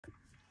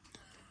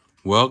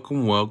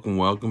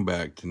Welcome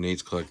back to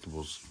Nate's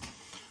Collectibles.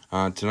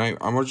 Tonight,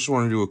 I just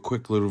want to do a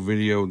quick little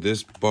video.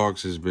 This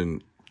box has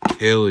been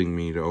killing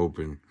me to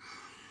open.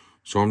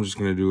 So I'm just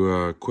going to do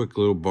a quick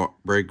little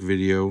break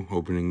video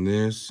opening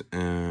this.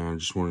 And I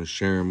just want to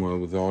share them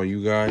with all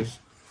you guys.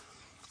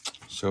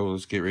 So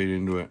let's get right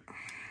into it.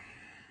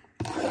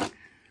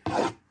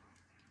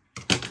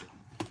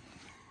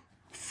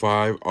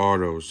 5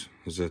 autos.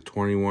 This is a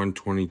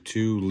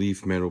 21-22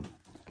 leaf metal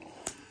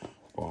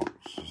box.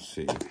 Let's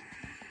see.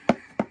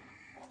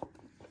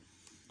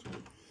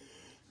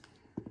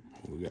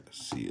 We got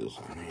seals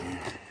on here.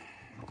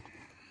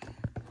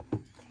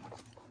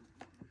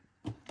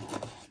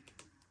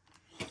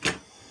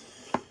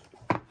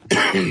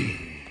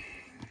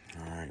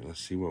 Alright,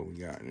 let's see what we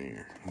got in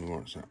here. We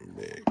want something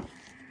big.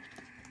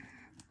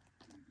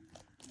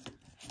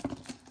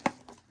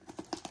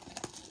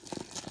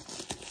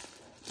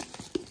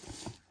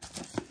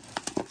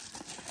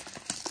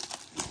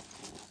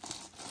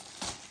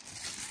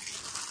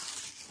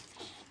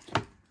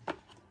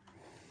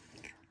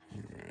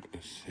 Alright,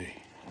 let's see.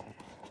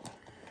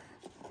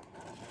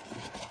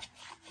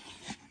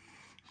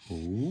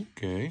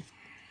 Okay.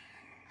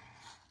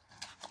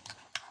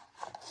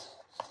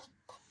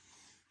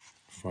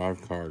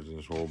 5 cards in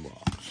this whole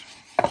box.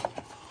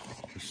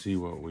 Let's see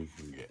what we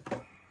can get.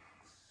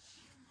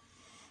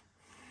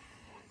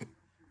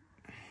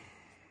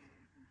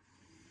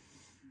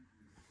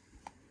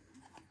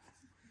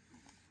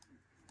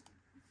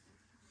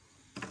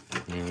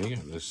 There we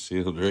go. This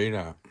sealed right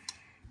up.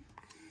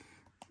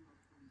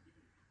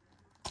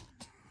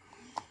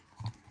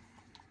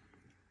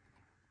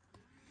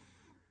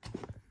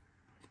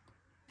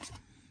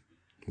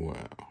 Wow.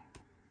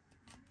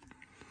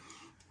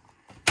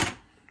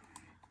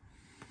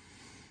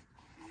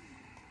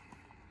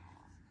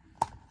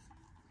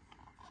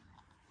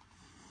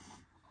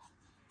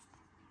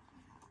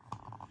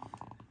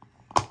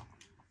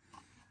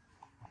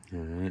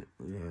 Alright,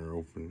 we got her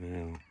open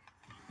now.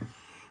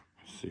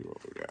 Let's see what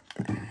we got.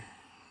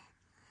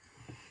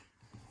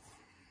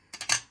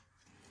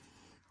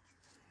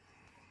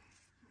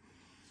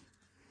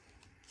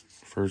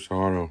 First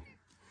auto,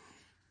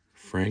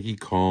 Frankie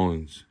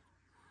Collins,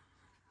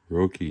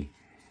 rookie.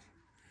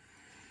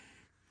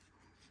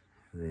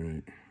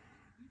 Right.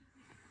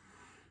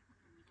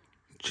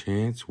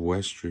 Chance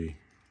Westry,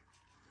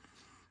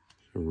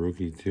 a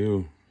rookie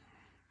too.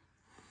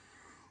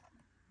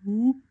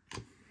 Whoop.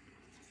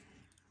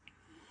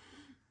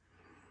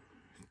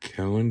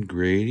 Kellen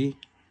Grady.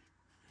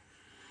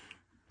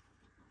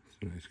 That's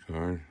a nice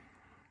card.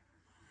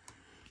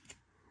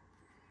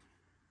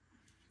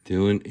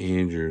 Dylan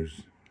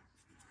Andrews.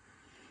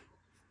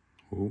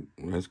 Oh,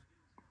 that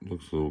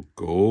looks a little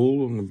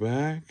gold on the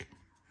back.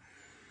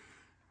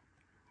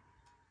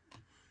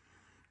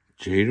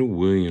 Jada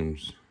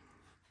Williams.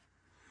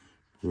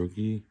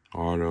 Rookie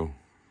auto.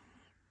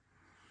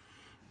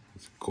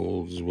 It's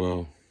gold as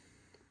well.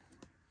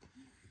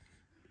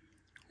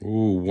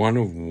 Ooh, 1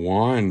 of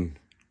 1.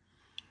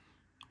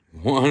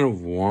 1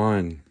 of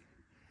 1.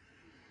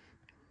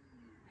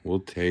 We'll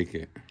take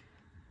it.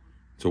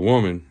 It's a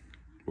woman,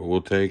 but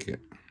we'll take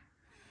it.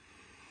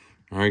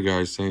 Alright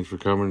guys, thanks for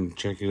coming and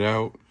check it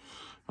out.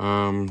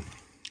 A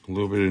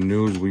little bit of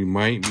news. We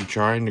might be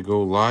trying to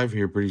go live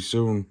here pretty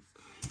soon.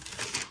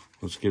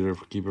 Let's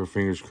keep our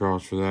fingers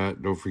crossed for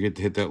that. Don't forget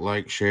to hit that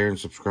like, share, and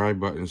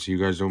subscribe button so you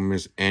guys don't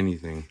miss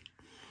anything.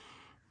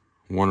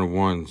 1 of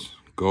 1s.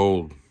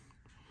 Gold.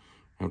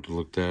 I have to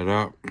look that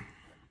up.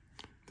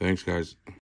 Thanks guys.